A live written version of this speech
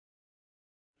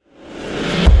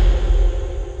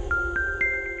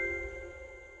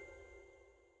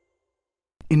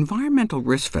Environmental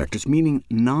risk factors, meaning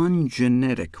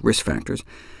non-genetic risk factors,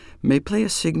 may play a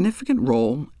significant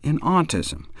role in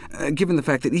autism, given the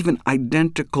fact that even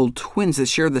identical twins that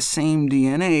share the same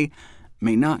DNA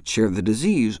may not share the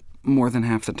disease more than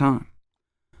half the time.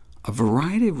 A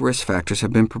variety of risk factors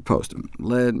have been proposed.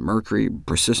 Lead, mercury,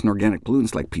 persistent organic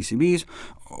pollutants like PCBs,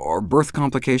 or birth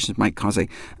complications might cause a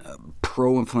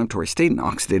pro-inflammatory state and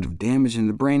oxidative damage in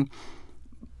the brain.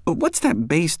 But what's that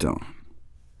based on?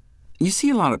 You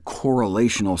see a lot of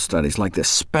correlational studies like this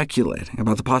speculating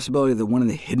about the possibility that one of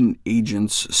the hidden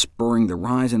agents spurring the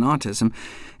rise in autism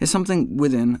is something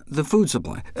within the food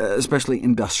supply, especially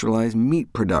industrialized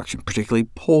meat production, particularly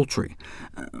poultry,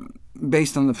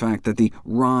 based on the fact that the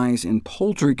rise in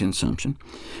poultry consumption,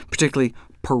 particularly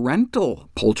parental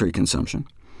poultry consumption,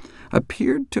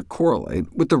 appeared to correlate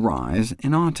with the rise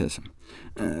in autism.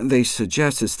 They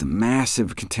suggest it's the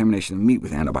massive contamination of meat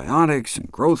with antibiotics and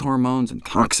growth hormones and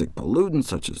toxic pollutants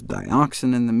such as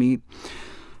dioxin in the meat.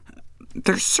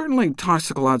 There's certainly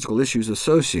toxicological issues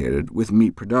associated with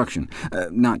meat production,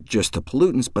 not just the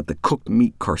pollutants, but the cooked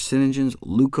meat carcinogens,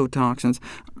 leukotoxins.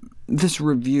 This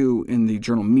review in the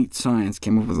journal Meat Science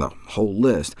came up with a whole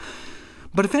list.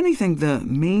 But if anything, the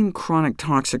main chronic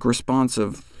toxic response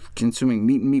of consuming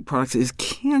meat and meat products is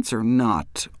cancer,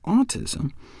 not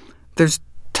autism. There's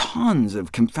tons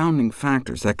of confounding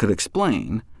factors that could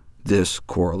explain this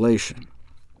correlation.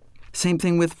 Same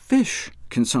thing with fish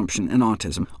consumption and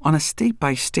autism. On a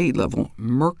state-by-state level,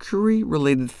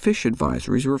 mercury-related fish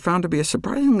advisories were found to be a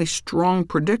surprisingly strong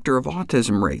predictor of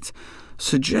autism rates,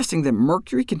 suggesting that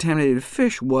mercury-contaminated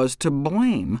fish was to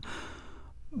blame.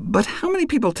 But how many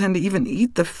people tend to even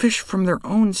eat the fish from their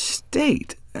own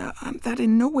state? That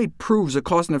in no way proves a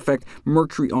cause-and-effect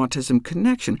mercury-autism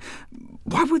connection.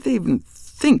 Why would they even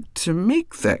think to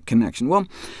make that connection? Well,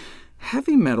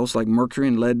 heavy metals like mercury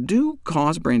and lead do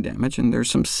cause brain damage, and there's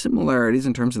some similarities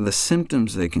in terms of the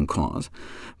symptoms they can cause,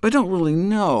 but don't really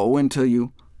know until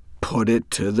you put it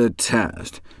to the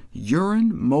test.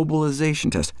 Urine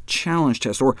mobilization test, challenge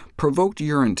test, or provoked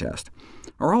urine test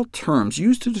are all terms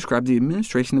used to describe the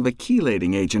administration of a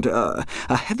chelating agent, a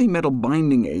heavy metal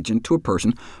binding agent to a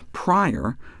person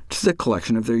prior to the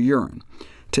collection of their urine,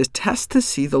 to test to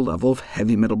see the level of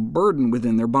heavy metal burden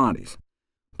within their bodies.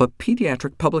 But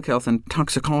pediatric public health and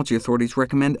toxicology authorities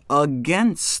recommend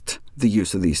against the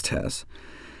use of these tests,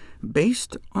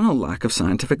 based on a lack of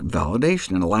scientific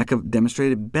validation and a lack of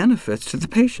demonstrated benefits to the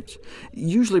patients,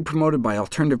 usually promoted by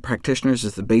alternative practitioners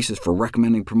as the basis for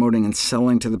recommending, promoting, and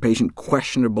selling to the patient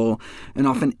questionable and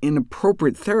often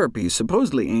inappropriate therapies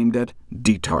supposedly aimed at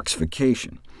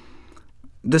detoxification.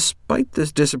 Despite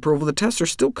this disapproval, the tests are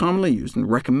still commonly used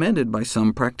and recommended by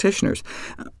some practitioners.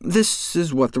 This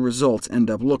is what the results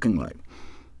end up looking like.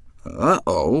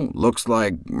 Uh-oh, looks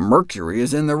like mercury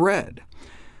is in the red.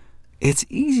 It's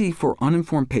easy for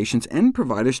uninformed patients and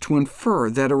providers to infer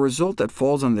that a result that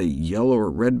falls on the yellow or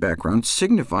red background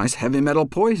signifies heavy metal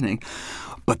poisoning,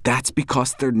 but that's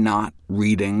because they're not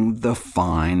reading the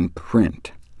fine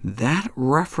print. That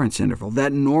reference interval,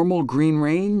 that normal green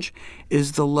range,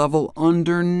 is the level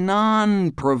under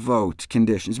non-provoked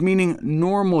conditions, meaning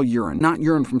normal urine, not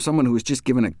urine from someone who was just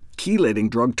given a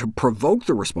chelating drug to provoke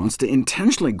the response, to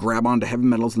intentionally grab onto heavy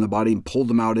metals in the body and pull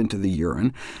them out into the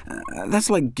urine.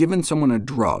 That's like giving someone a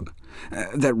drug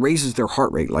that raises their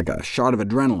heart rate, like a shot of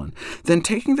adrenaline, then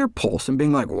taking their pulse and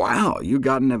being like, wow, you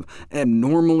got an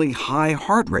abnormally high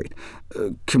heart rate.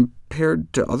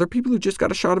 Compared to other people who just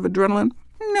got a shot of adrenaline?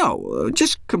 No,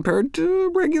 just compared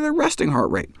to regular resting heart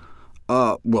rate.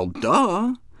 Well,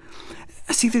 duh.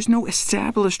 See, there's no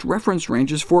established reference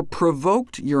ranges for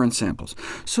provoked urine samples,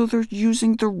 so they're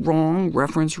using the wrong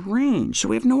reference range, so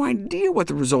we have no idea what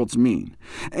the results mean.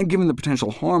 And given the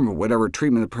potential harm of whatever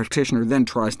treatment the practitioner then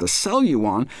tries to sell you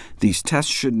on, these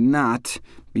tests should not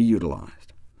be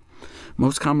utilized.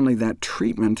 Most commonly, that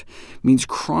treatment means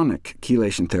chronic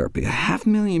chelation therapy.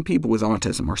 500,000 people with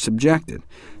autism are subjected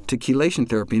to chelation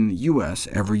therapy in the U.S.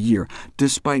 every year,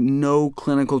 despite no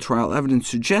clinical trial evidence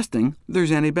suggesting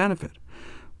there's any benefit.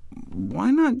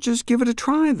 Why not just give it a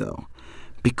try, though?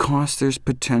 Because there's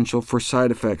potential for side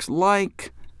effects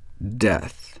like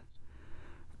death.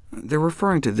 They're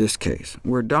referring to this case,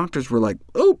 where doctors were like,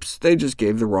 oops, they just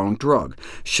gave the wrong drug.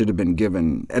 Should have been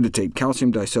given editate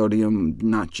calcium disodium,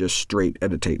 not just straight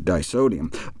editate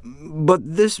disodium. But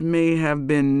this may have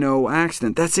been no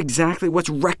accident. That's exactly what's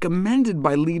recommended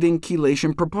by leading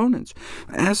chelation proponents.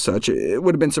 As such, it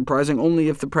would have been surprising only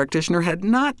if the practitioner had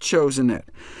not chosen it.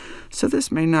 So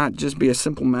this may not just be a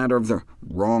simple matter of the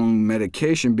wrong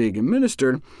medication being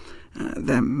administered.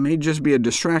 That may just be a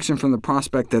distraction from the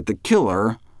prospect that the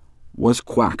killer was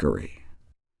quackery.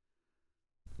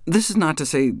 This is not to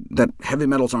say that heavy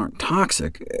metals aren't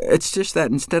toxic. It's just that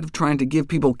instead of trying to give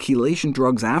people chelation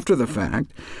drugs after the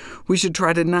fact, we should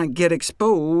try to not get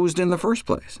exposed in the first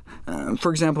place.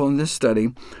 For example, in this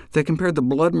study, they compared the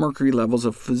blood mercury levels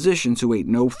of physicians who ate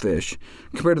no fish,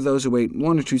 compared to those who ate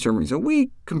 1 or 2 servings a week,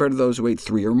 compared to those who ate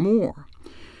 3 or more.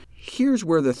 Here's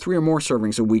where the 3 or more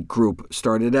servings a week group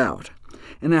started out.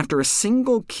 And after a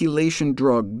single chelation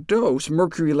drug dose,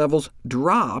 mercury levels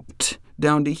dropped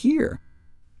down to here.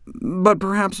 But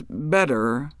perhaps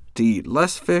better to eat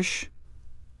less fish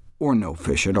or no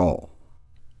fish at all.